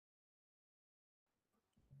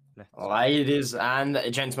Let's go. Ladies and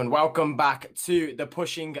gentlemen, welcome back to the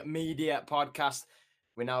Pushing Media podcast.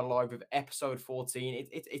 We're now live with episode 14.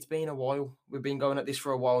 It's been a while. We've been going at this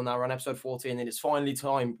for a while now. We're on episode 14, and it's finally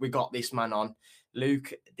time we got this man on.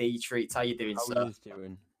 Luke Dietrich, how you doing, How sir? are you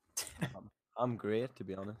doing? I'm great, to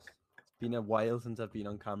be honest. It's been a while since I've been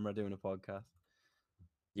on camera doing a podcast.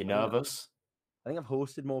 You nervous? I think I've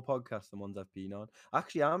hosted more podcasts than ones I've been on.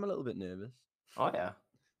 Actually, I'm a little bit nervous. Oh, yeah.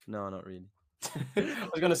 No, not really. I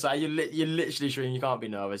was going to say, you're literally sure you can't be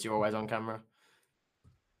nervous. You're always on camera.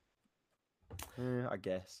 I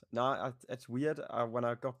guess. No, it's weird. When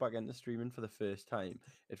I got back into streaming for the first time,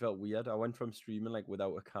 it felt weird. I went from streaming like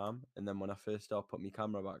without a cam, and then when I first started putting my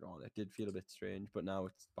camera back on, it did feel a bit strange, but now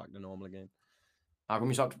it's back to normal again. How come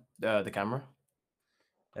you stopped the camera?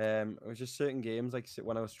 It was just certain games, like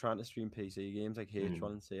when I was trying to stream PC games like H1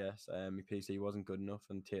 and CS, my PC wasn't good enough,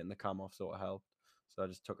 and taking the cam off sort of helped. So I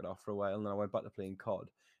just took it off for a while, and then I went back to playing COD,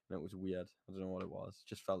 and it was weird. I don't know what it was. It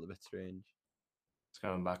just felt a bit strange. It's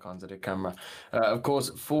going back onto the camera. Of course,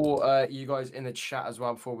 for you guys in the chat as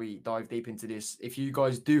well, before we dive deep into this, if you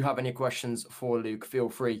guys do have any questions for Luke, feel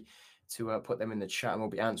free to put them in the chat, and we'll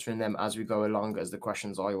be answering them as we go along, as the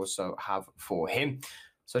questions I also have for him.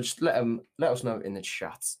 So just let us know in the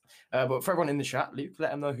chat. But for everyone in the chat, Luke,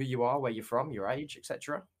 let them know who you are, where you're from, your age,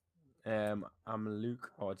 etc. I'm Luke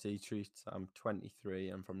Dietrich. I'm 23.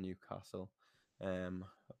 I'm from Newcastle. I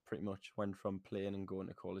pretty much went from playing and going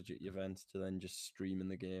to Call of Duty events to then just streaming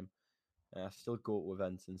the game. I still go to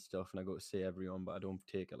events and stuff, and I go to see everyone, but I don't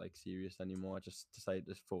take it like serious anymore. I just decided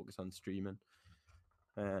to focus on streaming.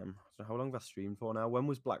 So how long have I streamed for now? When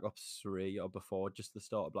was Black Ops 3 or before? Just the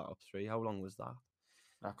start of Black Ops 3. How long was that?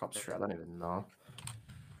 Black Ops 3, I don't even know.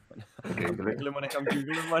 I'm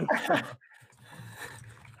Googling one.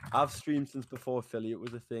 I've streamed since before affiliate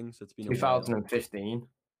was a thing, so it's been 2015.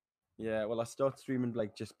 Yeah, well, I started streaming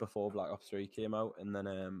like just before Black Ops 3 came out, and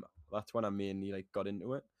then that's when I mainly like got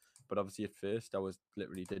into it. But obviously at first I was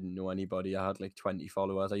literally didn't know anybody. I had like 20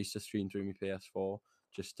 followers. I used to stream through my PS4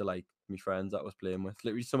 just to like my friends that I was playing with.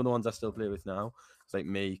 Literally some of the ones I still play with now. It's like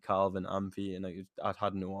me, Calvin, Amphi, and I'd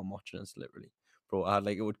had no one watching us literally. Bro, I had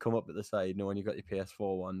like it would come up at the side, when you got your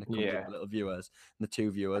PS4 one, it comes up with little viewers, and the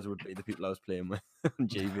 2 viewers would be the people I was playing with on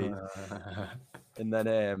GVs. And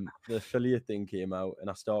then the affiliate thing came out,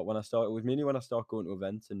 and when I started going to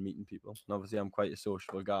events and meeting people. And obviously I'm quite a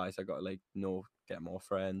sociable guy, so I got to like get more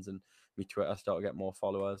friends, and me Twitter started to get more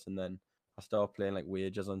followers, and then I started playing like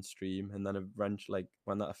wagers on stream, and then eventually like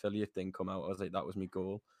when that affiliate thing come out, I was like, that was my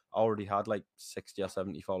goal. I already had like 60 or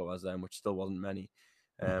 70 followers then, which still wasn't many.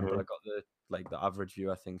 But I got the average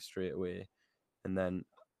viewer thing straight away. And then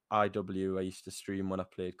I used to stream when I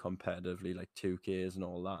played competitively, like 2Ks and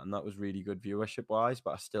all that, and that was really good viewership wise,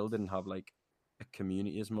 but I still didn't have like a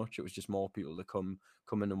community as much. It was just more people to come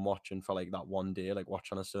in and watching for like that one day, like watch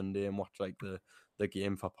on a Sunday and watch like the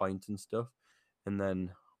game for points and stuff. And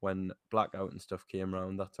then when Blackout and stuff came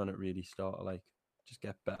around, that's when it really started like just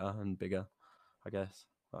get better and bigger, I guess.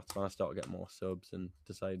 That's when I started to get more subs and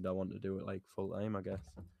decided I wanted to do it like full time, I guess.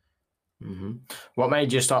 What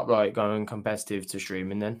made you stop like going competitive to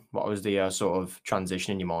streaming then? What was the sort of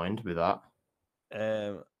transition in your mind with that?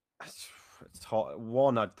 It's hot.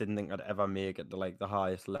 One, I didn't think I'd ever make it to like the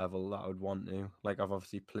highest level that I would want to. Like I've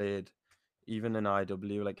obviously played even in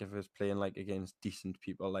IW, like if I was playing like against decent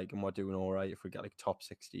people, like and we're doing all right, if we get like top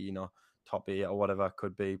 16 or top 8 or whatever it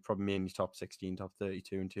could be, probably mainly top 16, top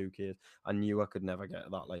 32 and 2Ks, I knew I could never get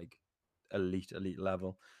that like elite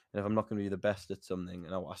level. And if I'm not going to be the best at something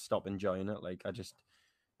and I stop enjoying it, like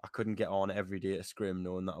I couldn't get on every day at scrim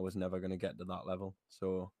knowing that I was never going to get to that level.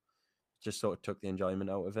 So just sort of took the enjoyment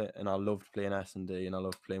out of it. And I loved playing S&D and I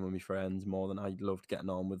loved playing with my friends more than I loved getting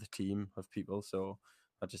on with a team of people. So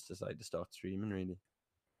I just decided to start streaming, really.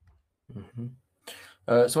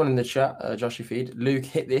 Someone in the chat, Joshy Feed, Luke,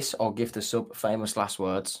 hit this or gift a sub, famous last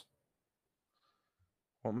words.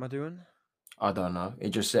 What am I doing? I don't know. It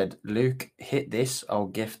just said, Luke, hit this or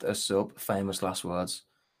gift a sub, famous last words.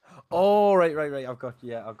 Oh, right. I've got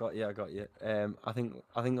you. I think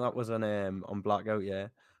that was on Blackout, yeah.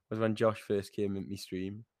 Was when Josh first came in my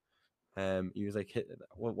stream. He was like, hit,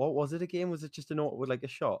 what was it again? Was it just with like a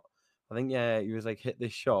shot? I think, yeah, he was like, hit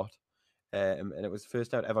this shot. And it was the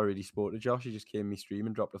first time I'd ever really spoke to Josh. He just came in my stream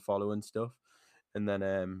and dropped a follow and stuff. And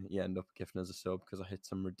then he ended up gifting us a sub because I hit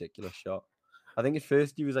some ridiculous shot. I think at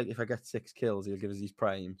first he was like, if I get 6 kills, he'll give us his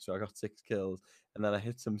prime. So I got 6 kills. And then I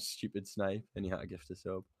hit some stupid snipe and he had to gift a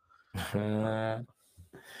sub. The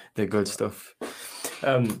good stuff.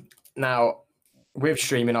 Now, with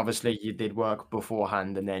streaming, obviously, you did work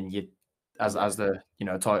beforehand and then you as the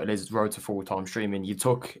title is Road to Full-Time Streaming, you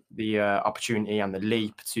took the opportunity and the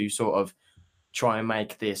leap to sort of try and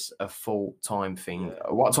make this a full-time thing.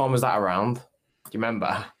 Yeah. What time was that around? Do you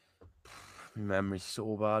remember? My memory's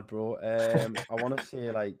so bad, bro. I want to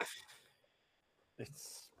say like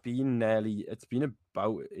it's been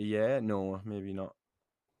about a year. No, maybe not.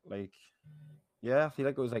 Like, yeah, I feel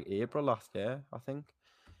like it was like April last year, I think.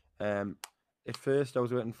 At first I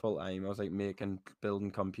was working full time. I was like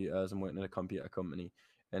building computers and working at a computer company.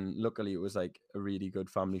 And luckily it was like a really good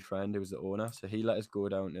family friend who was the owner. So he let us go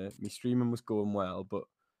down to me streaming was going well, but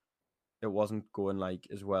it wasn't going like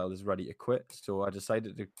as well as ready to quit. So I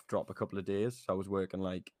decided to drop a couple of days. So I was working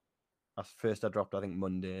like at first I dropped I think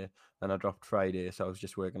Monday, then I dropped Friday. So I was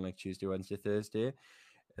just working like Tuesday, Wednesday, Thursday.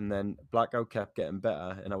 And then Blackout kept getting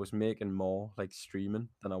better and I was making more like streaming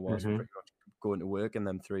than I was pretty much going to work in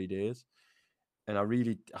them 3 days. And I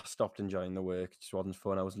stopped enjoying the work. It just wasn't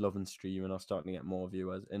fun. I was loving streaming. I was starting to get more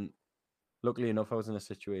viewers. And luckily enough, I was in a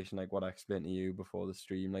situation like what I explained to you before the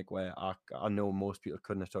stream, like where I know most people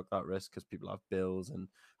couldn't have took that risk because people have bills and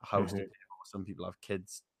a house to pay for. Some people have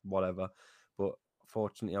kids, whatever. But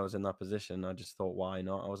fortunately, I was in that position. I just thought, why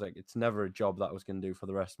not? I was like, it's never a job that I was going to do for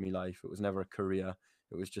the rest of my life. It was never a career.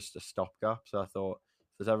 It was just a stopgap. So I thought,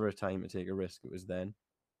 if there's ever a time to take a risk, it was then.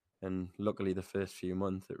 And luckily, the first few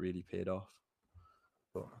months, it really paid off.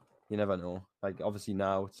 But you never know. Like obviously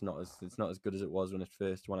now it's not as good as it was when I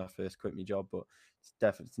first quit my job, but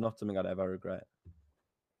it's not something I'd ever regret.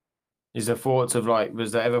 Is there thoughts of like,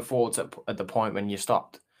 was there ever thoughts at the point when you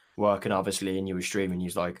stopped working, obviously, and you were streaming, you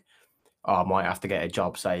was like, oh, I might have to get a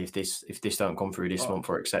job, say if this don't come through this month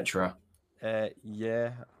or etc.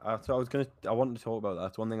 Yeah. I wanted to talk about that.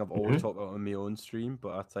 It's one thing I've always talked about on my own stream,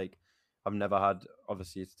 but it's like I've never had.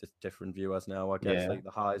 Obviously, it's just different viewers now. I guess like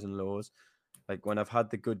the highs and lows. Like when I've had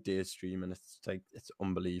the good days streaming, it's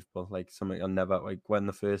unbelievable. Like something I'll never like when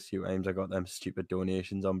the first few times I got them stupid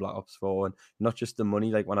donations on Black Ops 4 and not just the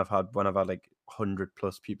money, like when I've had like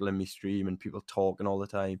 100+ people in my stream and people talking all the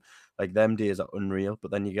time, like them days are unreal.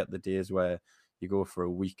 But then you get the days where you go for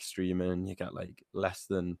a week streaming and you get like less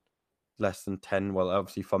than 10. Well,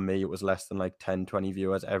 obviously for me, it was less than like 10, 20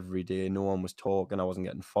 viewers every day. No one was talking. I wasn't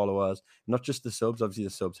getting followers. Not just the subs. Obviously,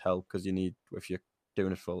 the subs help because if you're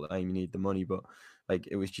doing it full time, you need the money. But like,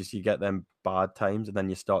 it was just, you get them bad times and then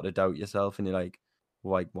you start to doubt yourself and you're like,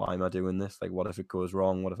 why am I doing this? Like, what if it goes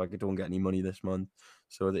wrong? What if I don't get any money this month?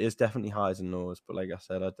 So there is definitely highs and lows. But like I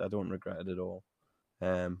said, I don't regret it at all.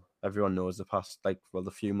 Everyone knows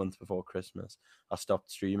the few months before Christmas, I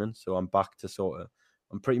stopped streaming. So I'm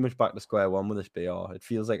pretty much back to square one with this BR. It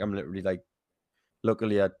feels like I'm literally like,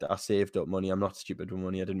 luckily I saved up money. I'm not stupid with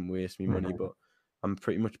money. I didn't waste my money, but I'm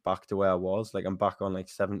pretty much back to where I was. Like I'm back on like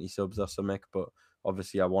 70 subs or something, but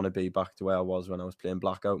obviously I want to be back to where I was when I was playing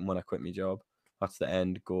Blackout and when I quit my job. That's the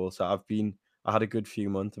end goal. So I had a good few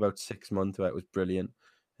months, about 6 months where it was brilliant.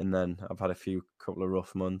 And then I've had a couple of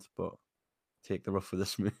rough months, but take the rough with the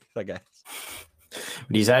smooth, I guess.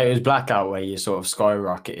 Would you say it was Blackout where you sort of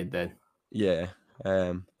skyrocketed then? Yeah.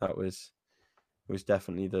 It was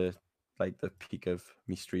definitely the peak of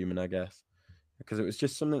me streaming, I guess, because it was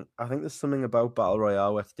just something. I think there's something about Battle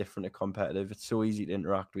Royale where it's different to competitive. It's so easy to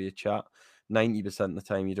interact with your chat. 90% of the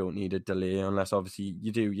time, you don't need a delay, unless obviously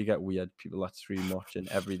you do. You get weird people that stream watching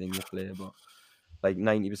everything you play, but like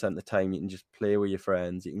 90% of the time, you can just play with your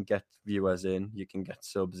friends. You can get viewers in, you can get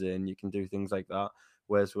subs in, you can do things like that.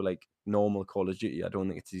 Whereas with like normal Call of Duty, I don't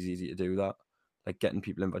think it's as easy to do that. Like getting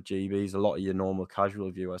people in for GBs, a lot of your normal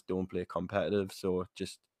casual viewers don't play competitive, so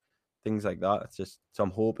just things like that. So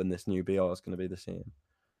I'm hoping this new BR is going to be the same.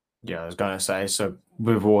 Yeah, I was going to say, so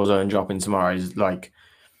with Warzone dropping tomorrow, is like,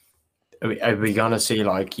 are we going to see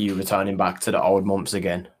like you returning back to the old months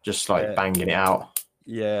again, just like banging it out?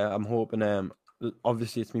 Yeah, I'm hoping.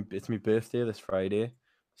 Obviously it's my birthday this Friday,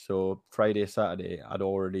 so Friday, Saturday, I'd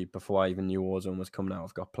already, before I even knew Warzone was coming out,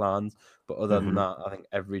 I've got plans. But other than that, I think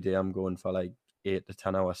every day I'm going for like 8 to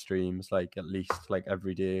 10 hour streams, like at least like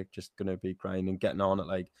every day, just gonna be grinding, getting on at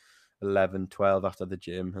like 11, 12 after the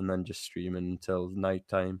gym, and then just streaming until night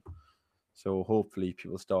time. So hopefully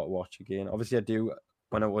people start watch again. Obviously, I do.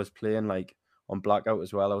 When I was playing like on Blackout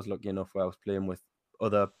as well, I was lucky enough where I was playing with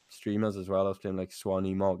other streamers as well. I was playing like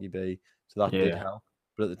Swanee, Marky B, so that did help.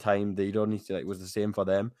 But at the time, they'd only it was the same for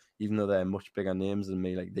them, even though they're much bigger names than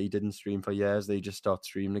me. Like they didn't stream for years; they just start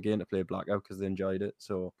streaming again to play Blackout because they enjoyed it.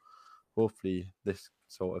 So hopefully, this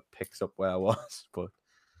sort of picks up where I was, but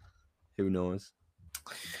who knows?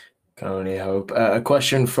 Can only hope. A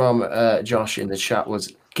question from Josh in the chat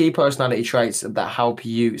was key personality traits that help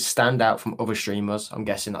you stand out from other streamers. I'm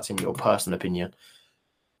guessing that's in your personal opinion.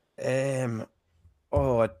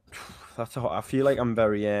 I feel like I'm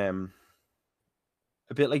very a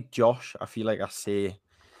bit like Josh. I feel like I say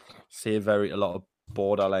a lot of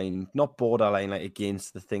borderline, not borderline like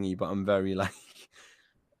against the thingy, but I'm very like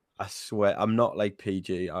I swear I'm not like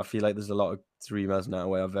PG. I feel like there's a lot of streamers now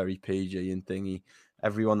where are very PG and thingy.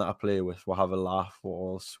 Everyone that I play with will have a laugh, we'll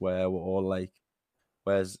all swear, we'll all like.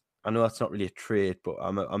 Whereas I know that's not really a trait, but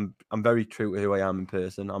I'm very true to who I am in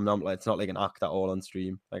person. I'm not like it's not like an act at all on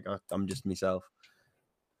stream. Like I'm just myself.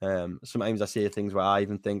 Sometimes I say things where I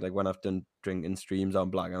even think like when I've done drinking streams on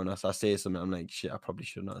Blackout, I say something, I'm like, shit, I probably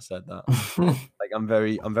should not have said that. Like I'm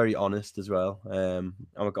very honest as well.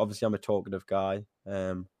 Obviously I'm a talkative guy.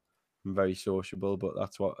 I'm very sociable, but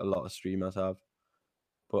that's what a lot of streamers have.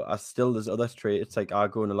 But there's other traits. It's like I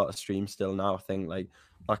go in a lot of streams still now. I think like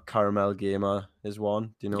that Caramel Gamer is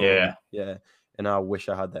one. Do you know? Yeah. Yeah. And I wish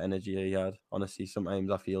I had the energy he had. Honestly, sometimes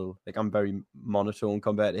I feel like I'm very monotone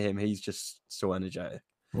compared to him. He's just so energetic.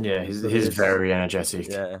 Yeah, he's very energetic.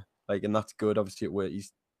 Yeah, like, and that's good. Obviously, at work,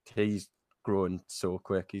 he's growing so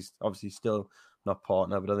quick. He's obviously still not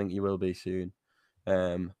partner, but I think he will be soon.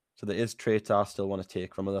 So there is traits I still want to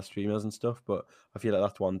take from other streamers and stuff, but I feel like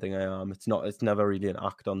that's one thing I am. It's never really an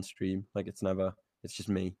act on stream. Like it's just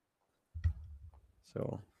me.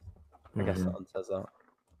 So I guess that answers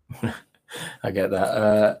that. I get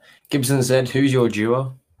that. Gibson said, "Who's your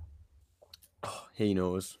duo?" Oh, he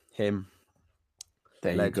knows him.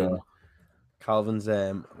 There Legend. you go. Calvin's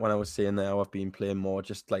when I was saying that I've been playing more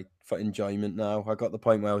just like for enjoyment now. I got the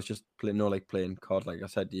point where I was just playing COD, like I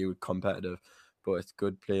said to you, competitive, but it's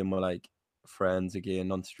good playing with like friends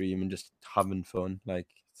again on stream and just having fun. Like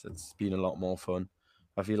it's been a lot more fun.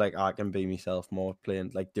 I feel like I can be myself more playing,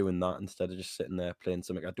 like doing that instead of just sitting there playing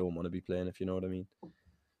something I don't want to be playing, if you know what I mean.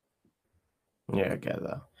 Yeah, I get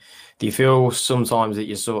that. Do you feel sometimes that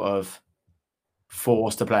you're sort of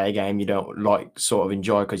forced to play a game you don't like, sort of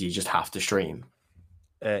enjoy because you just have to stream?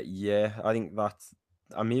 Yeah, I think that's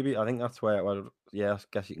I think that's where I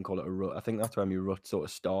guess you can call it a rut. I think that's where my rut sort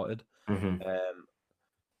of started.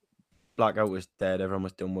 Blackout was dead, everyone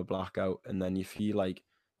was done with Blackout, and then you feel like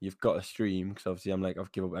you've got to stream because obviously I'm like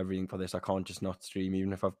I've given up everything for this. I can't just not stream,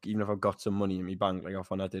 even if I've got some money in my bank. Like off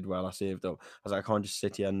when I did well, I saved up. I was like I can't just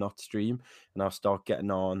sit here and not stream, and I'll start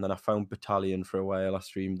getting on. Then I found Battalion for a while. I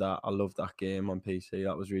streamed that. I loved that game on PC.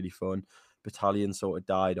 That was really fun. Battalion sort of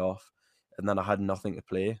died off, and then I had nothing to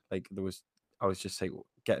play. Like I was just like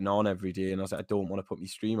getting on every day, and I was like I don't want to put my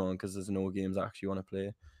stream on because there's no games I actually want to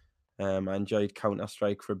play. I enjoyed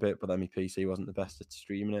Counter-Strike for a bit, but then my PC wasn't the best at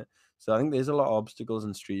streaming it. So I think there's a lot of obstacles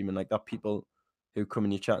in streaming, like that people who come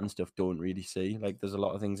in your chat and stuff don't really see. Like there's a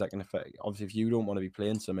lot of things that can affect. Obviously, if you don't want to be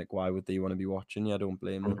playing something, why would they want to be watching you? I don't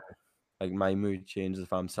blame them. Like my mood changes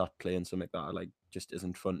if I'm sat playing something that like just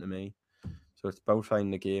isn't fun to me. So it's about finding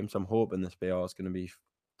the game. So I'm hoping this BR is going to be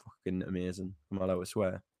fucking amazing. Am I allowed to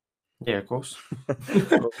swear? Yeah, of course.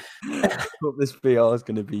 Hope this BR is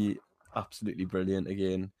going to be absolutely brilliant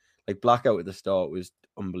again. Like Blackout at the start was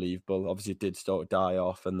unbelievable. Obviously, it did start to die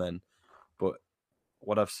off, but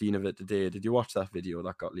what I've seen of it today, did you watch that video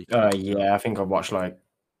that got leaked? Yeah, I think I watched like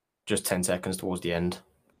just 10 seconds towards the end.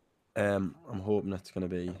 I'm hoping it's going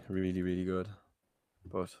to be really, really good.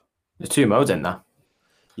 But there's 2 modes in there.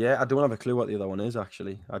 Yeah, I don't have a clue what the other one is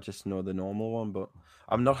actually. I just know the normal one, but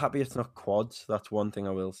I'm not happy it's not quads. That's one thing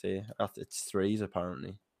I will say. It's 3s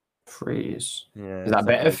apparently. 3s. Yeah. Is that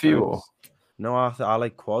better for you? Or? No, I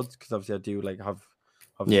like quads because obviously I do like have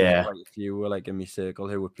quite a few like in my circle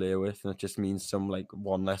who we play with, and it just means some like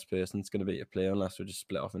one less person's going to be to play unless we just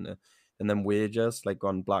split off into. And then wagers, like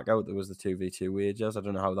on Blackout, there was the 2v2 wagers. I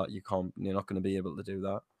don't know how that you're not going to be able to do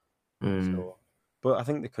that. So, but I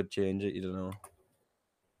think they could change it. You don't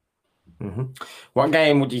know. What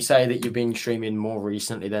game would you say that you've been streaming more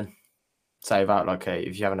recently then? Say about like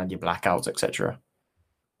if you haven't had your blackouts, etc.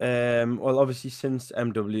 Well, obviously since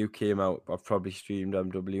MW came out, I've probably streamed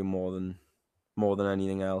MW more than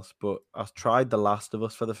anything else. But I've tried The Last of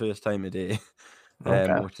Us for the first time today,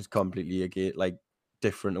 which is completely like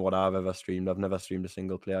different to what I've ever streamed. I've never streamed a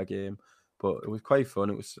single player game, but it was quite fun.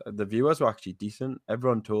 It was the viewers were actually decent.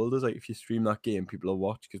 Everyone told us like if you stream that game, people will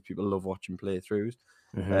watch because people love watching playthroughs.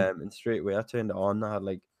 And straight away I turned it on. I had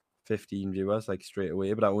like 15 viewers like straight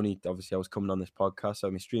away, but I was coming on this podcast,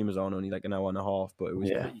 so my stream was on only like an hour and a half, but it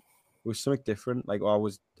was something different. Like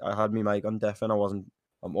I had my mic on deaf and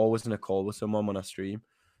I'm always in a call with someone when I stream,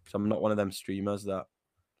 so I'm not one of them streamers that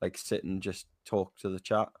like sit and just talk to the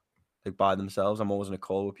chat like by themselves. I'm always in a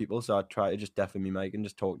call with people, so I try to just deafen my mic and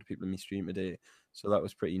just talk to people in my stream today. So that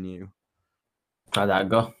was pretty new. How'd that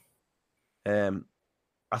go?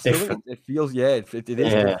 I still think different. it feels, yeah, it is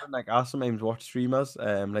Yeah. different. Like I sometimes watch streamers,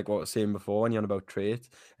 like what I was saying before, when you're on about traits,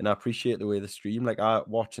 and I appreciate the way they stream. Like I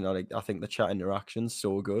watching, I think the chat interaction's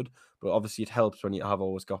so good, but obviously it helps when you have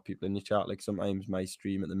always got people in your chat. Like sometimes my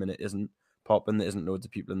stream at the minute isn't popping, there isn't loads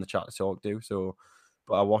of people in the chat to talk to. So,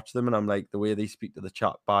 but I watch them and I'm like, the way they speak to the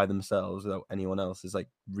chat by themselves without anyone else is like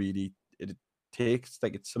really, it takes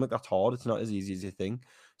like it's something that's hard. It's not as easy as you think.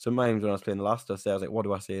 Sometimes when I was playing The Last of Us, I was like, what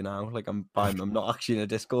do I say now? Like I'm not actually in a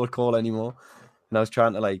Discord call anymore. And I was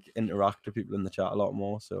trying to like interact with people in the chat a lot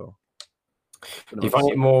more. So Do you find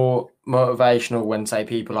it more motivational when, say,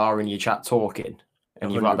 people are in your chat talking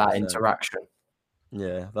and you've got that 100%. interaction?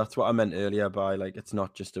 Yeah, that's what I meant earlier by like it's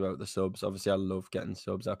not just about the subs. Obviously, I love getting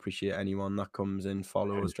subs. I appreciate anyone that comes in,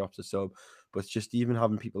 follows, drops a sub. But it's just even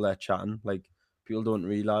having people there chatting. Like people don't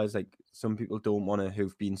realize, like some people don't want to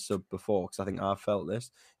who've been subbed before. Because I think I've felt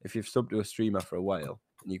this. If you've subbed to a streamer for a while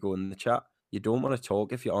and you go in the chat, you don't want to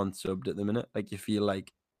talk if you're unsubbed at the minute. Like you feel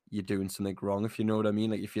like you're doing something wrong. If you know what I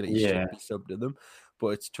mean. Like you feel like you Yeah. should be subbed to them. But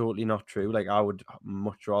it's totally not true. Like I would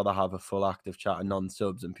much rather have a full active chat and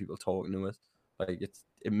non-subs and people talking to us. Like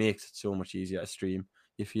it makes it so much easier to stream.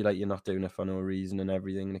 You feel like you're not doing it for no reason and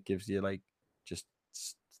everything, and it gives you like just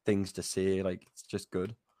things to say. Like it's just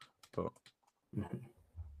good. But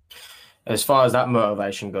as far as that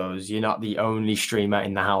motivation goes, you're not the only streamer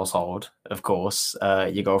in the household, of course.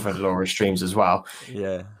 Your girlfriend Laura streams as well.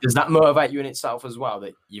 Yeah. Does that motivate you in itself as well?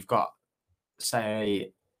 That you've got,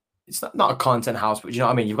 say, it's not a content house, but you know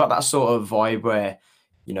what I mean? You've got that sort of vibe where,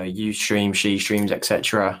 you know, you stream, she streams,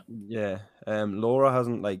 etc. Yeah. Laura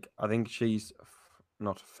hasn't like I think she's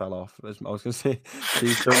not fell off. I was gonna say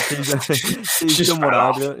she's done she's done what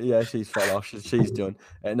I do. Yeah, she's fell off. She's done.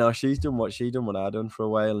 No, she's done what I done for a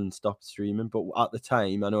while and stopped streaming. But at the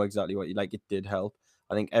time, I know exactly what you like. It did help.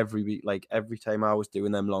 I think every week, like every time I was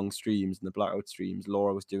doing them long streams and the blackout streams,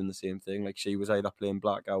 Laura was doing the same thing. Like she was either playing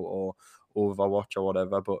blackout or Overwatch or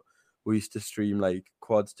whatever. But we used to stream like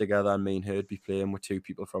quads together, and me and her'd be playing with two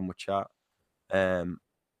people from the chat.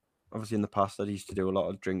 Obviously in the past I used to do a lot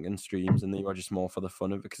of drinking streams and they were just more for the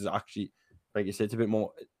fun of it because actually, like you said, it's a bit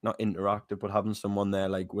more not interactive, but having someone there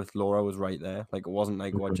like with Laura was right there. Like it wasn't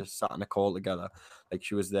like we just sat in a call together. Like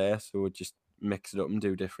she was there, so we'd just mix it up and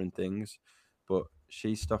do different things. But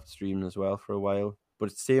she stopped streaming as well for a while. But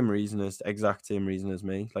it's the exact same reason as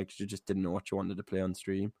me. Like she just didn't know what she wanted to play on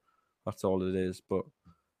stream. That's all it is. But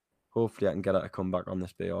hopefully I can get her to come back on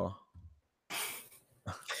this BR.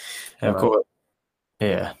 Of course.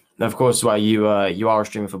 Yeah. Of course, well, you are a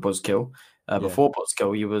streamer for Buzzkill. Before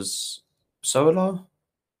Buzzkill, you was solo.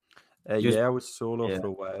 I was solo for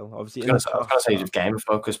a while. Obviously, I was gonna say you was game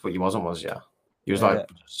focused, but you wasn't, was you? You was like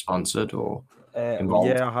sponsored or involved?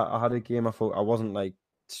 Yeah, I had a gamer focus. I wasn't like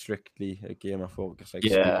strictly a gamer focus, like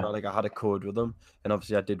streamer. Like I had a code with them, and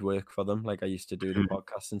obviously I did work for them. Like I used to do the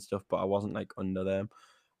podcast and stuff, but I wasn't like under them.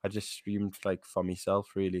 I just streamed like for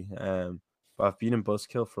myself, really. But I've been in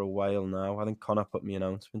Buzzkill for a while now. I think Connor put me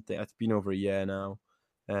announcement there. It's been over a year now.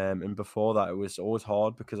 And before that, it was always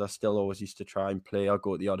hard because I still always used to try and play or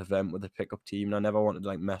go to the odd event with a pickup team. And I never wanted to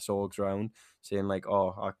like mess orgs around saying like,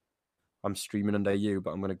 oh, I'm streaming under you,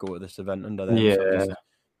 but I'm going to go to this event under them. Yeah. So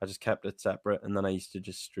I just kept it separate. And then I used to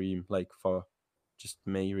just stream like for just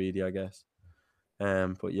me, really, I guess.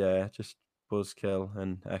 But yeah, just Buzzkill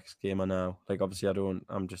and X Gamer now. Like obviously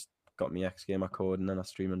I'm just got my X Gamer code and then I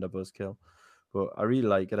stream under Buzzkill. But I really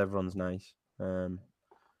like it. Everyone's nice.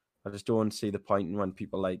 I just don't see the point in when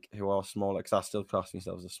people like who are smaller, because I still class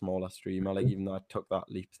myself as a smaller streamer. Like even though I took that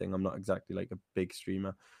leap thing, I'm not exactly like a big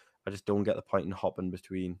streamer. I just don't get the point in hopping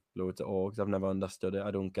between loads of orgs. I've never understood it.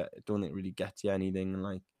 I don't think it really gets you anything. And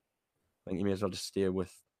like, I think you may as well just stay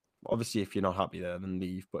with. Obviously, if you're not happy there, then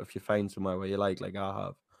leave. But if you find somewhere where you like I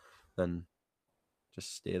have, then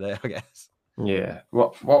just stay there, I guess. Yeah.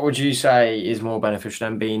 What would you say is more beneficial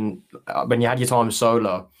than being when you had your time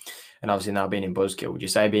solo, and obviously now being in Buzzkill? Would you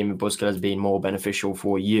say being in Buzzkill has been more beneficial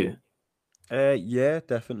for you? Yeah,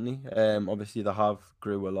 definitely. Obviously they have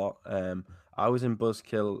grew a lot. I was in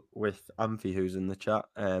Buzzkill with Amphi, who's in the chat.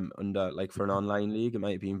 Under like for an online league, it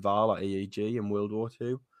might have been Val at AEG in World War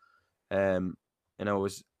II. And I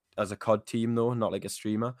was as a COD team though, not like a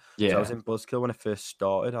streamer. Yeah. So I was in Buzzkill when I first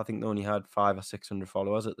started. I think they only had 500 or 600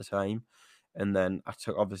 followers at the time. And then I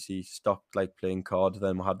obviously stopped like playing COD.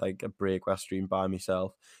 Then I had like a break where I streamed by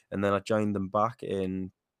myself. And then I joined them back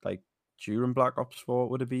in like during Black Ops 4 it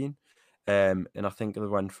would have been. And I think it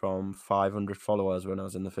went from 500 followers when I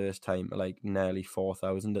was in the first time to like nearly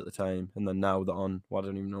 4,000 at the time. And then now they're on, well, I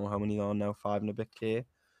don't even know how many they're on now, 5 and a bit K.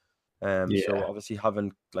 So obviously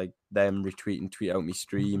having like them tweet out me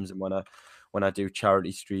streams, and when I do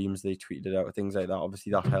charity streams, they tweet it out, things like that.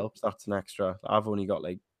 Obviously that helps. That's an extra. I've only got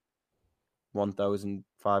like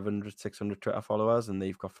 1,500, 600 Twitter followers, and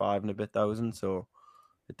they've got 5 and a bit thousand. So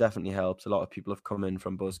it definitely helps. A lot of people have come in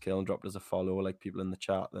from Buzzkill and dropped us a follow, like people in the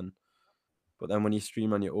chat. But then when you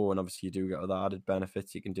stream on your own, obviously you do get other added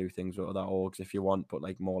benefits. You can do things with other orgs if you want, but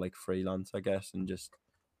like more like freelance, I guess, and just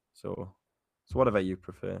so whatever you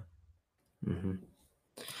prefer. Mm-hmm.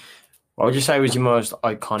 What would you say was your most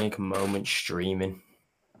iconic moment streaming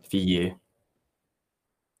for you?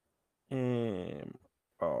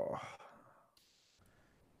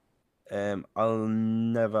 I'll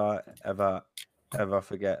never ever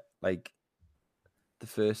forget like the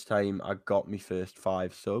first time I got my first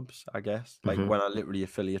 5 subs, I guess. Like when I literally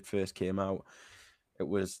affiliate first came out, it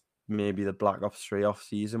was maybe the Black Ops 3 off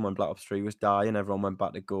season when Black Ops 3 was dying. Everyone went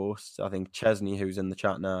back to Ghosts. I think Chesney, who's in the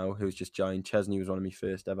chat now, who's just joined, Chesney was one of my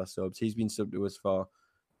first ever subs. He's been subbed to us for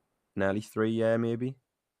nearly 3 years, maybe.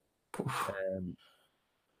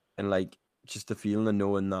 And like just the feeling of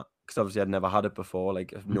knowing that, because obviously I'd never had it before,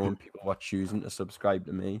 like knowing people were choosing to subscribe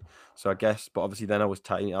to me. So I guess, but obviously then I was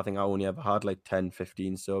tiny. I think I only ever had like 10,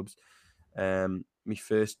 15 subs. My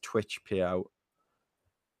first Twitch payout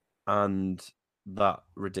and that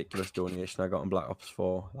ridiculous donation I got on Black Ops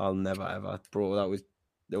 4, I'll never ever, bro.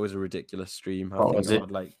 That was a ridiculous stream. I think I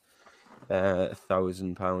had like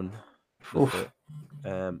 £1,000 for it.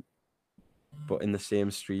 But in the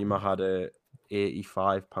same stream, I had a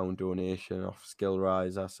 £85 donation off Skill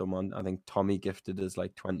Riser. Someone, I think Tommy, gifted us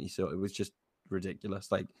like 20. So it was just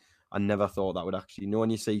ridiculous. Like I never thought that would actually, when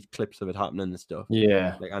you see clips of it happening and stuff.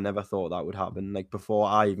 Yeah. Like I never thought that would happen. Like before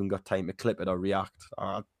I even got time to clip it or react,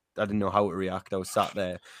 I didn't know how to react. I was sat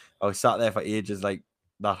there for ages. Like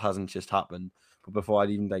that hasn't just happened. But before I'd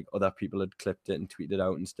even, like, other people had clipped it and tweeted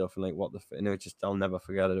out and stuff, and like I'll never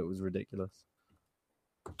forget it. It was ridiculous.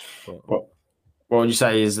 But, what would you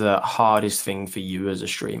say is the hardest thing for you as a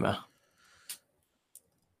streamer?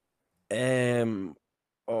 It's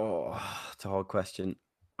a hard question.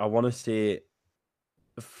 I want to say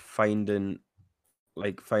finding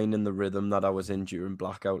the rhythm that I was in during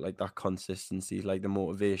blackout, like that consistency, like the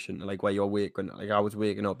motivation, like where you're waking. Like I was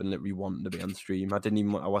waking up and literally wanting to be on stream. I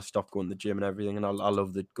was stopped going to the gym and everything, and I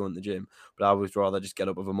love going to the gym, but I would rather just get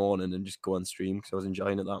up of a morning and just go on stream because I was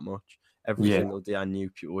enjoying it that much. Every single day I knew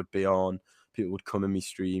people would be on, people would come in me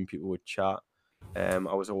stream, people would chat. I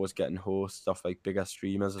was always getting hosts off like bigger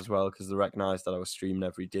streamers as well because they recognised that I was streaming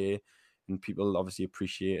every day, and people obviously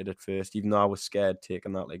appreciated it first, even though I was scared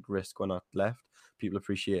taking that like risk when I left. People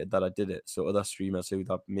appreciated that I did it. So other streamers who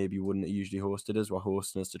that maybe wouldn't have usually hosted us were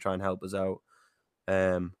hosting us to try and help us out.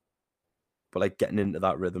 But like getting into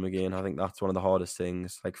that rhythm again, I think that's one of the hardest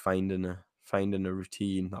things. Like finding a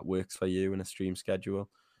routine that works for you in a stream schedule.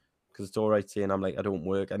 Because it's all right saying I don't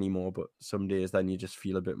work anymore, but some days then you just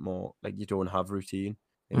feel a bit more like you don't have routine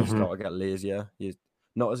and you start to get lazier.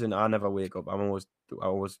 Not as in I never wake up. I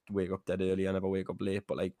always wake up dead early. I never wake up late.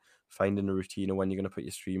 But like finding a routine of when you're gonna put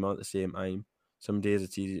your stream on at the same time. Some days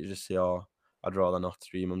it's easy to just say, "Oh, I'd rather not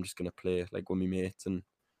stream. I'm just gonna play like with my mates," and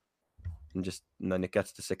then it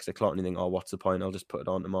gets to 6 o'clock and you think, "Oh, what's the point? I'll just put it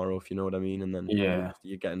on tomorrow," if you know what I mean. And then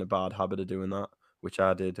you get in a bad habit of doing that, which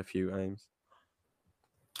I did a few times.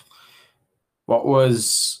 What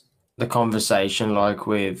was the conversation like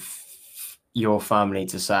with your family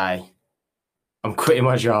to say, I'm quitting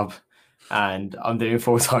my job and I'm doing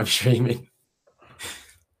full-time streaming?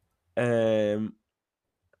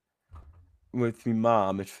 With my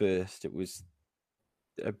mum at first, it was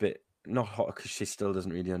a bit not hot because she still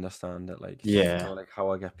doesn't really understand it. Like, she doesn't know like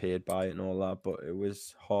how I get paid by it and all that. But it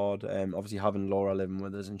was hard. Obviously having Laura living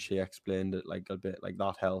with us and she explained it like a bit, like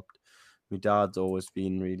that helped. My dad's always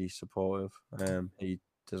been really supportive. He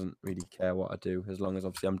doesn't really care what I do as long as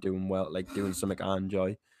obviously I'm doing well, like doing something I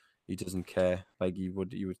enjoy. He doesn't care. Like he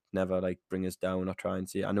would never like bring us down or try and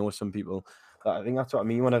see. I know some people. I think that's what I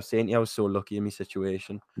mean when I was saying to you, I was so lucky in my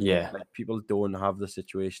situation. Yeah. Like people don't have the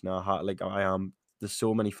situation I had. Like I am. There's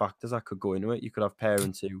so many factors that could go into it. You could have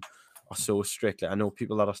parents who are so strict. Like I know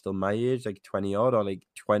people that are still my age, like 20 odd or like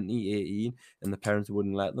 20, 18, and the parents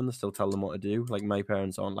wouldn't let them. They still tell them what to do. Like my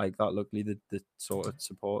parents aren't like that. Luckily, they're sort of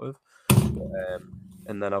supportive.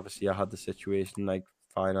 And then obviously I had the situation like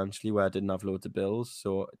financially where I didn't have loads of bills,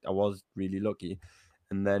 so I was really lucky.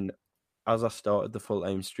 And then as I started the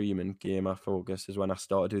full-time streaming, Gamer Focus is when I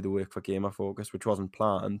started to do the work for Gamer Focus, which wasn't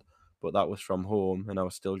planned, but that was from home, and I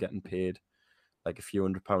was still getting paid like a few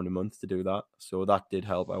 £100 a month to do that. So that did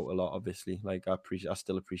help out a lot, obviously. Like I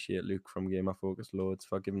still appreciate Luke from Gamer Focus loads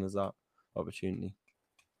for giving us that opportunity.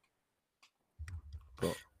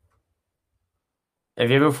 But Have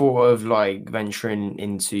you ever thought of like venturing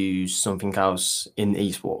into something else in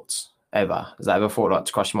esports? Ever? Has that ever thought like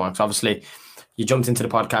to cross your mind? Because obviously, you jumped into the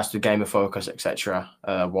podcast with Gamer Focus, etc.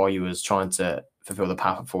 While you was trying to fulfill the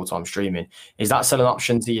path of full-time streaming. Is that still an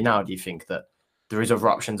option to you now? Do you think that there is other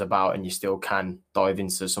options about, and you still can dive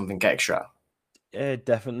into something extra? Yeah,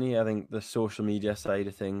 definitely. I think the social media side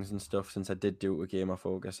of things and stuff, since I did do it with Gamer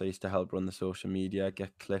Focus, I used to help run the social media,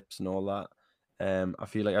 get clips and all that. I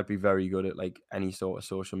feel like I'd be very good at like any sort of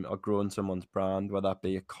social or growing someone's brand, whether that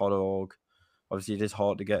be a COD org. Obviously, it is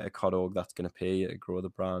hard to get a COD org that's going to pay you to grow the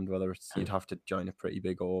brand, whether it's you'd have to join a pretty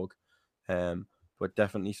big org. But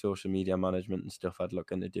definitely social media management and stuff I'd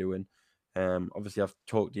look into doing. Obviously, I've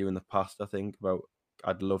talked to you in the past, I think, about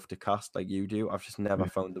I'd love to cast like you do. I've just never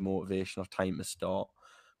found the motivation or time to start.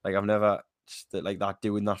 Like I've never just like that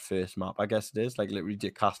doing that first map. I guess it is like literally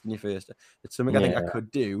casting your first. It's something I think I could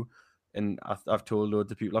do, and I've told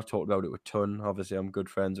loads of people. I've talked about it with Ton. Obviously, I'm good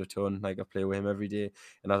friends with Ton. Like I play with him every day,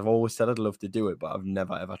 and I've always said I'd love to do it, but I've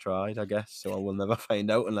never ever tried. I guess so. I will never find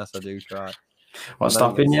out unless I do try. What's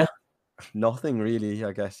stopping you? Nothing really.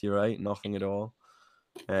 I guess you're right. Nothing at all.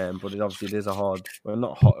 But it is a hard, well,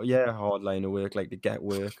 not hard, a hard line of work, like to get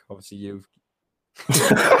work. Obviously, you've.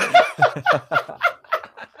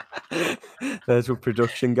 There's a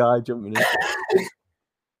production guy jumping in.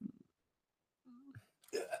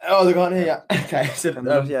 Oh, they can't hear you. Okay,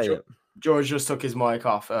 so George just took his mic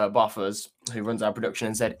off. Buffers, who runs our production,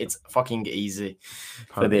 and said it's fucking easy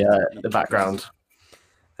for the background.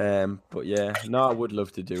 But yeah, no, I would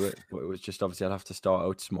love to do it, but it was just obviously I'd have to start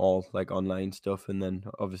out small, like online stuff, and then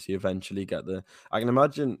obviously eventually get the. I can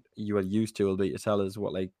imagine you are used to will be to tell us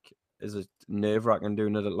what like is it nerve-wracking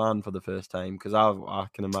doing it at LAN for the first time, because I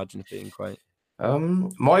can imagine it being quite.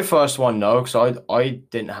 My first one, no, because I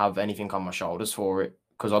didn't have anything on my shoulders for it,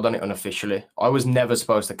 because I've done it unofficially. I was never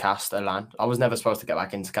supposed to cast a LAN. I was never supposed to get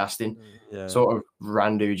back into casting. Yeah. Sort of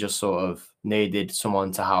Randu just sort of needed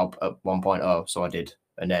someone to help at 1.0, so I did.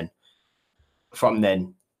 And then from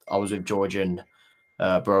then, I was with George and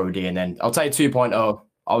Brody. And then I'll take 2.0.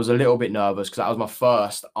 I was a little bit nervous because that was my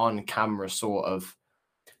first on-camera sort of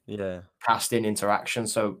casting interaction.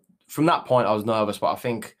 So from that point, I was nervous. But I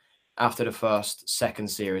think after the second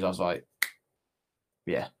series, I was like,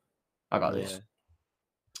 yeah, I got this.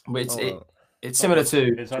 But it's similar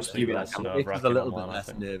to it's actually less nerve-wracking. It's a little bit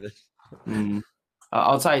less nervous.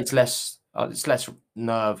 I'll say it's less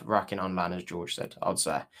nerve-wracking on LAN, as George said, I'd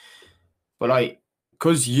say. But like,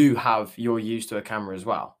 because you're used to a camera as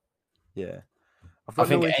well. Yeah. I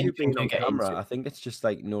think issue being on camera. I think it's just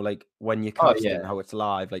like, like when you're casting how it's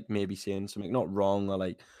live, like maybe saying something not wrong or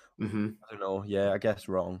like, I don't know. Yeah, I guess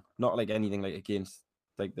wrong. Not like anything like against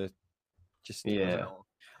like the, just, I don't know.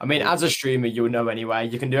 I mean, as a streamer, you'll know anyway.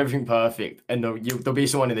 You can do everything perfect, and there'll be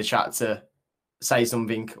someone in the chat to say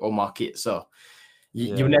something or mock it. So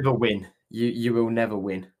you'll never win. You will never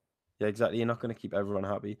win. Yeah, exactly. You're not going to keep everyone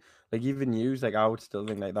happy. Like even news, like I would still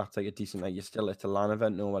think like that's like a decent, like you're still at a LAN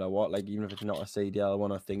event no matter what. Like even if it's not a CDL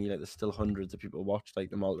one or thingy, like there's still hundreds of people watch like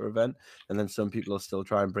the Malta event, and then some people will still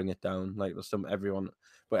try and bring it down. Like there's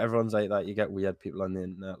but everyone's like that. You get weird people on the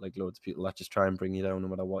internet, like loads of people that just try and bring you down no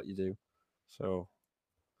matter what you do. So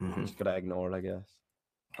you just gotta ignore it, I guess.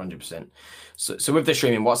 100%. So with the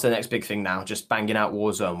streaming, what's the next big thing now? Just banging out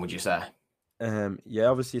Warzone, would you say? Yeah,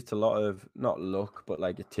 obviously it's a lot of not luck, but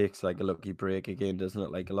like it takes like a lucky break again, doesn't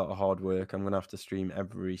it? Like a lot of hard work. I'm gonna have to stream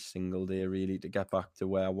every single day really to get back to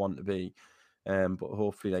where I want to be. But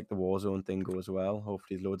hopefully like the Warzone thing goes well.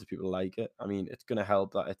 Hopefully loads of people like it. I mean, it's gonna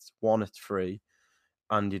help that it's free,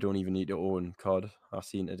 and you don't even need to own COD. I've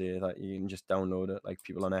seen today that you can just download it. Like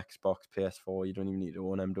people on Xbox, PS4, you don't even need to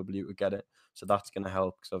own MW to get it. So that's gonna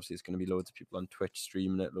help because obviously it's gonna be loads of people on Twitch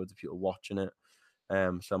streaming it, loads of people watching it.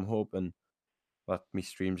 So I'm hoping that my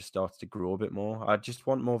stream just starts to grow a bit more. I just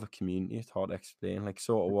want more of a community. It's hard to explain. Like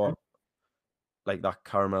sort of what like that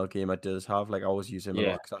Caramel gamer does have. Like I always use him a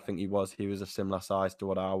lot because I think he was a similar size to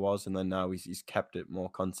what I was, and then now he's kept it more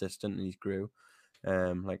consistent and he's grew.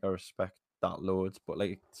 Like I respect that loads, but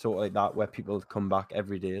like sort of like that where people come back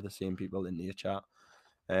every day, the same people in your chat.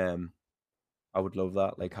 I would love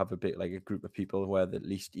that. Like have a bit like a group of people where at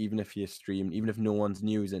least even if you stream, even if no one's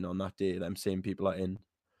news in on that day, them same people are in.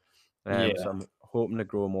 So I'm hoping to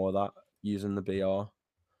grow more of that using the BR,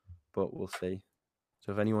 but we'll see.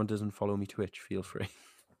 So if anyone doesn't follow me Twitch, feel free.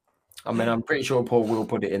 I mean, I'm pretty sure Paul will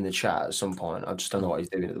put it in the chat at some point. I just don't know what he's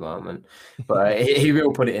doing at the moment, but he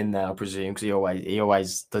will put it in there, I presume, because he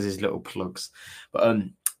always does his little plugs. But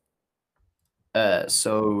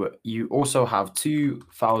so you also have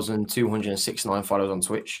 2,269 followers on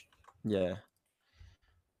Twitch. Yeah.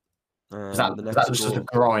 Is that just a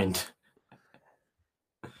grind?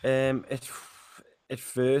 It at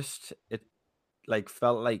first it like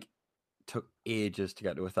felt like took ages to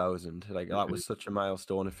get to 1,000. Like that Mhm. was such a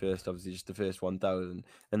milestone at first. Obviously, just the first 1,000,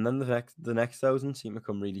 and then the next 1,000 seemed to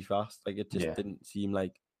come really fast. Like it just Yeah. didn't seem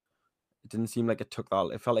like it took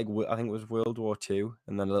that. It felt like I think it was World War II,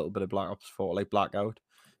 and then a little bit of Black Ops 4, like Blackout,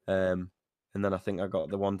 and then I think I got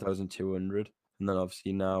the 1,200, and then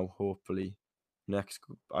obviously now hopefully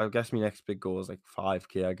I guess my next big goal is like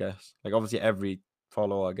 5K. I guess like obviously every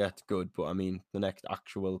follower I get's good, but I mean the next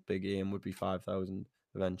actual big aim would be 5,000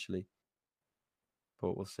 eventually,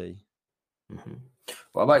 but we'll see. Mhm.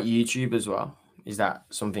 What about YouTube as well? Is that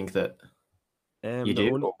something that you The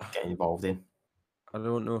do only or get involved in? I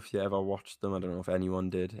don't know if you ever watched them. I don't know if anyone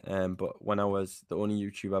did. But when I was the only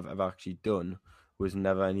YouTube I've ever actually done was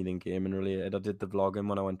never anything gaming related. I did the vlogging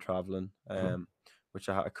when I went traveling, Mhm. which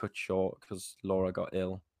I had to cut short because Laura got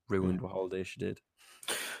ill, ruined Mm. what holiday she did.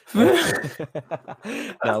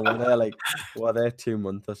 Uh, now we're there 2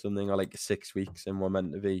 months or something, or like 6 weeks, and we're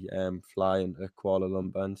meant to be flying to Kuala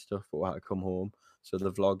Lumpur and stuff, but we had to come home. So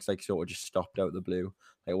the vlogs like sort of just stopped out the blue.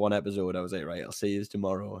 Like one episode, I was like, right, I'll see you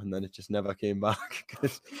tomorrow, and then it just never came back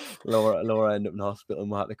because Laura ended up in hospital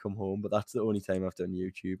and we had to come home. But that's the only time I've done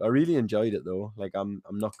YouTube. I really enjoyed it though. Like I'm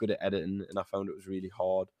not good at editing, and I found it was really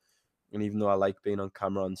hard. And even though I like being on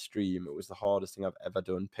camera on stream, it was the hardest thing I've ever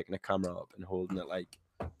done, picking a camera up and holding it like,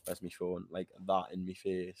 where's my phone, like that in my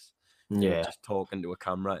face, and Yeah. just talking to a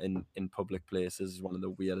camera in public places is one of the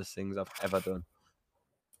weirdest things I've ever done.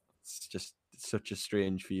 It's just such a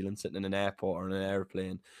strange feeling sitting in an airport or in an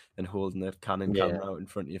airplane and holding a Canon Yeah. camera out in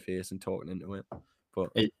front of your face and talking into it. But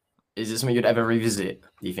Is it something you'd ever revisit,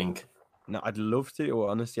 do you think? no, I'd love to, or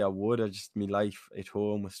honestly, I would. I just my life at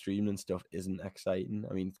home with streaming and stuff isn't exciting.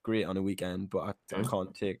 I mean, it's great on a weekend, but I Mm.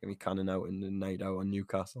 can't take me Canon out in the night out on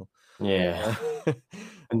Newcastle. Yeah. Uh,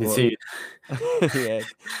 And the but food. yeah,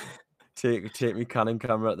 take me Canon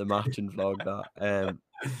camera at the match and vlog that.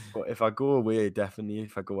 But if I go away, definitely,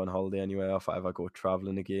 if I go on holiday anywhere, or if I ever go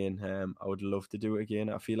traveling again, I would love to do it again.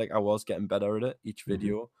 I feel like I was getting better at it each Mhm.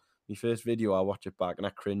 video. My first video, I watch it back and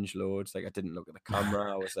I cringe loads. Like I didn't look at the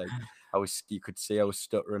camera. I was like, you could see I was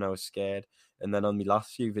stuttering. I was scared. And then on my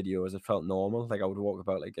last few videos, it felt normal. Like I would walk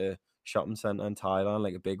about like a shopping center in Thailand,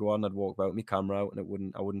 like a big one. I'd walk about with my camera out,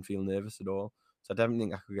 and I wouldn't feel nervous at all. So I definitely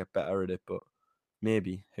think I could get better at it, but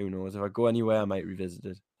maybe who knows? If I go anywhere, I might revisit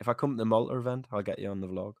it. If I come to the Malta event, I'll get you on the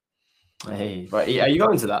vlog. Hey, right, are you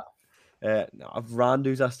going to that? No,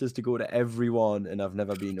 Randu's asked us to go to every one, and I've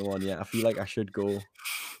never been to one yet. I feel like I should go.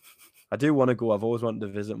 I do want to go. I've always wanted to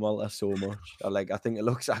visit Malta so much. I think it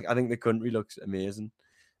looks. I think the country looks amazing.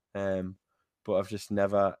 But I've just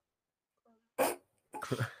never.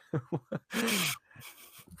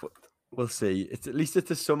 But we'll see. It's at least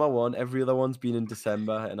it's a summer one. Every other one's been in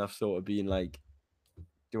December, and I've sort of been like,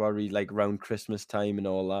 do I read like around Christmas time and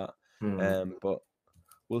all that? Mm. But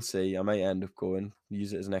we'll see. I might end up going.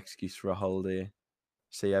 Use it as an excuse for a holiday.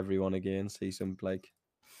 See everyone again. See some like.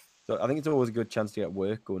 So I think it's always a good chance to get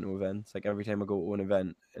work going to events. Like every time I go to an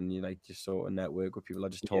event and you like just sort of network with people, I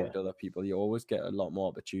just talk Yeah. to other people. You always get a lot more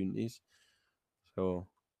opportunities. So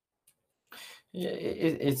Yeah,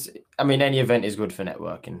 it's. I mean, any event is good for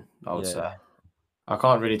networking, I would say. yeah, I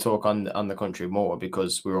can't really talk on the country more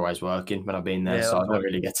because we're always working when I've been there, yeah, so I that's don't what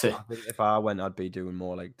really get to. I think. If I went, I'd be doing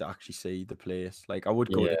more like to actually see the place. Like I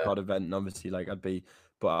would go to Yeah. COD event, and obviously like I'd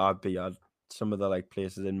some of the like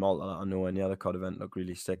places in Malta that I know any other COD event look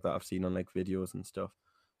really sick that I've seen on like videos and stuff.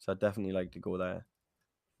 So I'd definitely like to go there.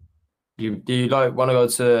 Do you like want to go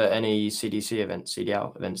to any CDC events,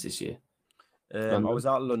 CDL events this year? I London? was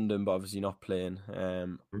at London, but obviously not playing.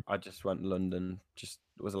 Mm. I just went to London. Just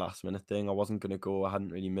it was a last minute thing. I wasn't gonna go. I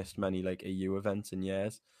hadn't really missed many like EU events in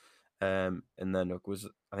years. And then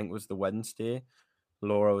I think it was the Wednesday.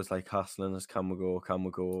 Laura was like hassling us, "Can we go? Can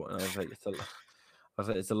we go?" And I was like, I was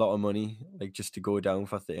like, it's a lot of money, like just to go down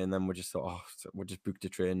for the. And then we just thought, oh, we just booked a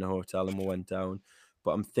train and a hotel, and we went down.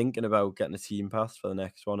 But I'm thinking about getting a team pass for the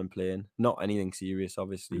next one and playing. Not anything serious,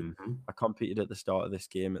 obviously. Mhm. I competed at the start of this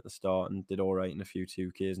game at the start and did all right in a few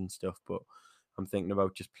 2Ks and stuff. But I'm thinking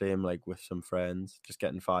about just playing like with some friends, just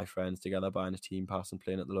getting 5 friends together, buying a team pass and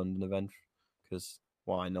playing at the London event. Because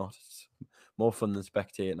why not? It's more fun than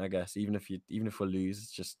spectating, I guess. Even if we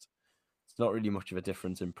lose, it's not really much of a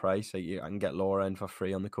difference in price. Like I can get Laura in for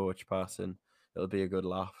free on the coach pass, and it'll be a good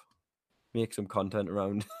laugh. Make some content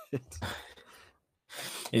around it.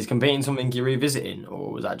 Is competing something you're revisiting,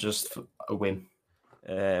 or was that just a whim?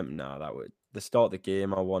 No, that would the start of the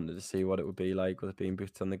game. I wanted to see what it would be like with it being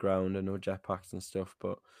boots on the ground and no jetpacks and stuff.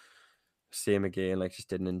 But same again, like just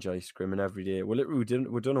didn't enjoy scrimming every day. Well, we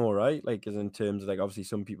done all right. Like as in terms of like obviously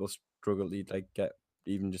some people struggle to like get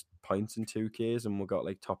even just points in 2Ks, and we got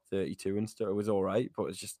like top 32 and stuff. It was all right, but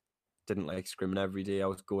it just didn't like scrimming every day. I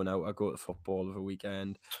was going out. I go to football over the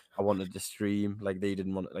weekend. I wanted to stream. Like they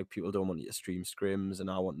didn't want, like people don't want you to stream scrims, and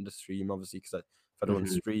I wanted to stream obviously because if I don't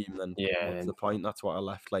stream, then what's the point? That's what I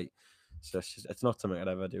left. Like, so it's not something I'd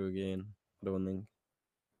ever do again. I don't think.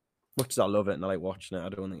 Much as I love it and I like watching it, I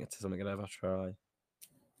don't think it's something I'd ever try.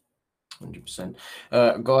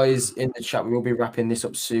 100%. Guys in the chat, we will be wrapping this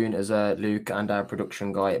up soon as Luke and our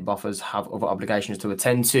production guy at Buffers have other obligations to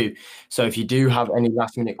attend to. So if you do have any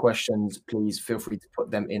last minute questions, please feel free to put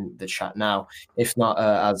them in the chat now. If not,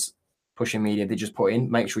 as Pushing Media did just put in,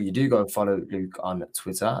 make sure you do go and follow Luke on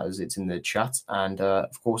Twitter as it's in the chat. And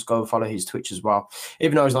of course, go and follow his Twitch as well.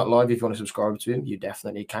 Even though he's not live, if you want to subscribe to him, you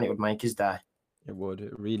definitely can. It would make his day. It would.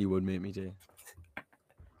 It really would make me day.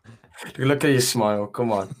 Look at your smile.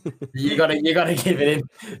 Come on. You gotta give it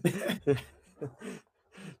in.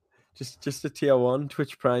 just a tier 1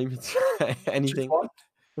 Twitch Prime. Anything.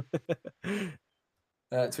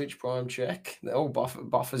 Twitch Prime check. Oh,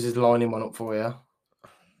 Buffers is lining one up for you.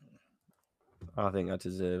 I think I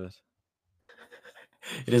deserve it.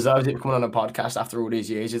 He deserves it coming on a podcast after all these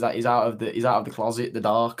years. He's out of the closet, the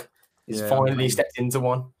dark. He's finally stepped into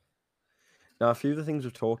one. Now, a few of the things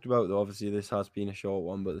we've talked about, though, obviously this has been a short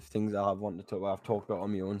one, but the things I have wanted to talk about, I've talked about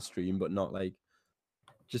on my own stream, but not like,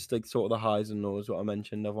 just like sort of the highs and lows, what I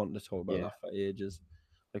mentioned. I've wanted to talk about that for ages.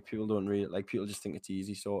 Like people don't really, like people just think it's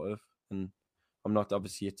easy, sort of. And I'm not,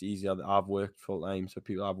 obviously it's easy. I've worked full time, so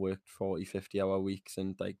people have worked 40, 50-hour weeks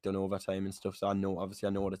and like done overtime and stuff. So I know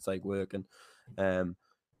what it's like working. But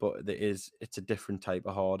it's a different type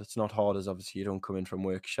of hard. It's not hard as obviously you don't come in from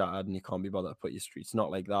work shattered and you can't be bothered to put your street. It's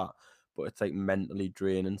not like that. But it's like mentally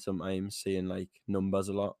draining sometimes, seeing like numbers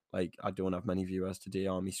a lot. Like I don't have many viewers today,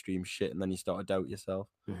 army stream shit, and then you start to doubt yourself.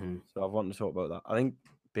 So I want to talk about that. I think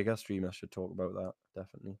bigger streamers should talk about that,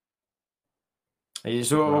 definitely.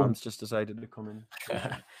 Rams just decided to come in.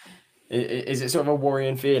 Is it sort of a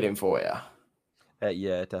worrying feeling for you?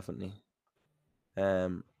 Yeah, definitely.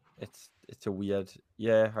 It's a weird,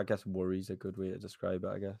 I guess worry's a good way to describe it,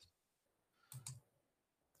 I guess.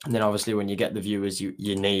 And then obviously when you get the viewers you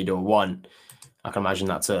need or want, I can imagine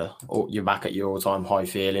you're back at your all-time high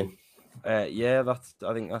feeling. I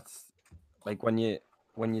think that's like when you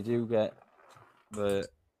do get the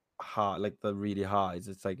high, like the really highs,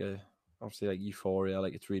 it's like obviously like euphoria,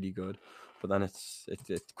 like it's really good, but then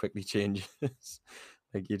it quickly changes.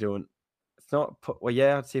 Like you don't, it's not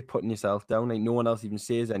I'd say putting yourself down. Like no one else even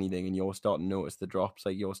says anything and you're starting to notice the drops.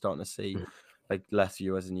 Like you're starting to see like less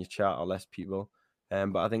viewers in your chat or less people.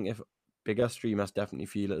 But I think if bigger streamers definitely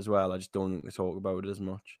feel it as well, I just don't think they talk about it as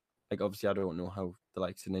much. Like obviously I don't know how the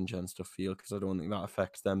likes of Ninja and stuff feel because I don't think that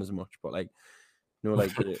affects them as much. But like, you know,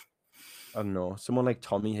 like I don't know, someone like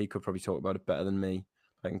Tommy, he could probably talk about it better than me.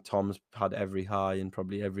 I think Tom's had every high and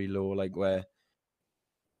probably every low, like where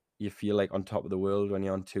you feel like on top of the world when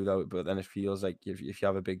you're on 2,000, but then it feels like if you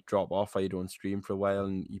have a big drop off or you don't stream for a while,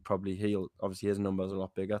 and obviously his numbers are a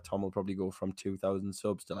lot bigger. Tom will probably go from 2,000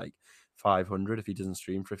 subs to like 500 if he doesn't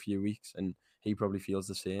stream for a few weeks, and he probably feels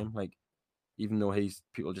the same. Like even though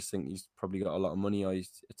people just think he's probably got a lot of money, or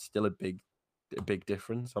it's still a big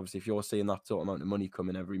difference. Obviously, if you're seeing that sort of amount of money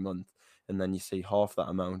coming every month, and then you see half that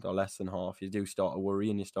amount or less than half, you do start to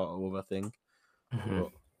worry and you start to overthink.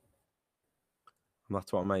 But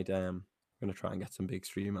that's what I might. I'm gonna try and get some big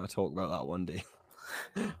stream. I'll talk about that one day.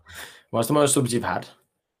 What's the most subs you've had?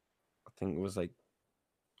 I think it was like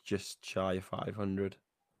just shy of 500.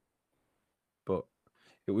 But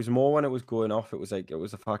it was more when it was going off. It was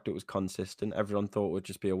the fact it was consistent. Everyone thought it would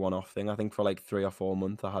just be a one-off thing. I think for like 3 or 4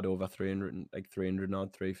 months, I had over 300, like 300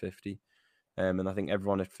 odd, 350. And I think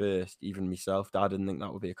everyone at first, even myself, I didn't think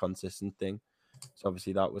that would be a consistent thing. So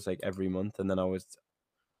obviously that was like every month, and then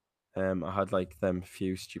I had like them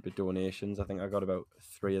few stupid donations. I think I got about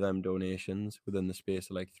 3 of them donations within the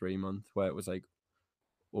space of like 3 months, where it was like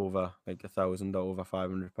over like 1,000 or over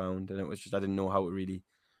 £500, and it was just I didn't know how to really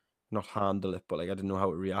not handle it, but like I didn't know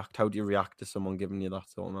how to react. How do you react to someone giving you that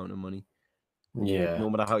sort of amount of money? Yeah. No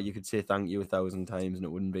matter how you could say thank you 1,000 times and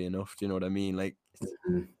it wouldn't be enough. Do you know what I mean? Like it's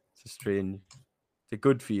a strange, it's a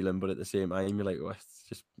good feeling, but at the same time you're like, oh,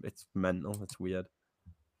 it's mental. It's weird.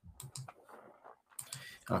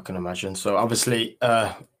 I can imagine. So obviously,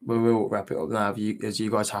 we will wrap it up now. As you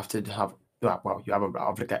guys have to have, well, you have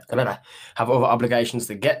other obligations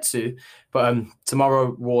to get to. But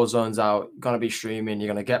tomorrow, Warzone's out. Gonna be streaming. You're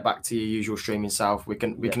gonna get back to your usual streaming self. We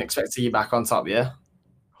can expect to see you back on top, yeah.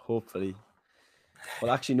 Hopefully.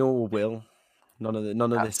 Well, actually, no, we will. None of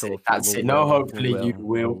this. That's it. No, hopefully you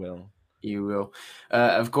will. You will.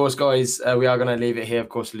 Of course, guys, we are going to leave it here. Of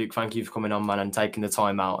course, Luke, thank you for coming on, man, and taking the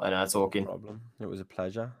time out and talking. No problem. It was a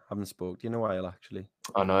pleasure. Haven't spoke to you in a while, actually.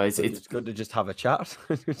 I know it's good to just have a chat.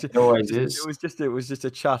 It always is. It was just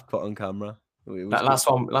a chat put on camera. That last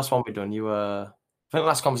one we done. I think the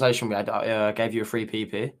last conversation we had, I gave you a free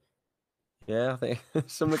PP. Yeah, I think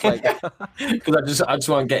something like that. Because I just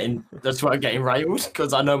want getting railed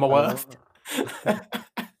because I know my worth.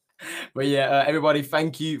 But yeah, everybody,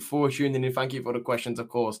 thank you for tuning in. Thank you for the questions. Of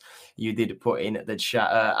course, you did put in the chat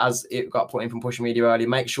as it got put in from Pushing Media earlier.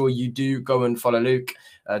 Make sure you do go and follow Luke,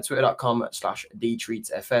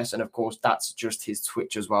 twitter.com/dtreatsfs. And of course, that's just his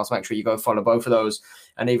Twitch as well. So make sure you go follow both of those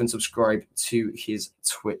and even subscribe to his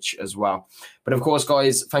Twitch as well. But of course,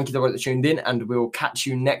 guys, thank you to everyone that tuned in, and we'll catch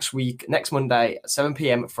you next week, next Monday, 7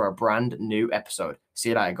 p.m. for a brand new episode. See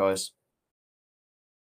you later, guys.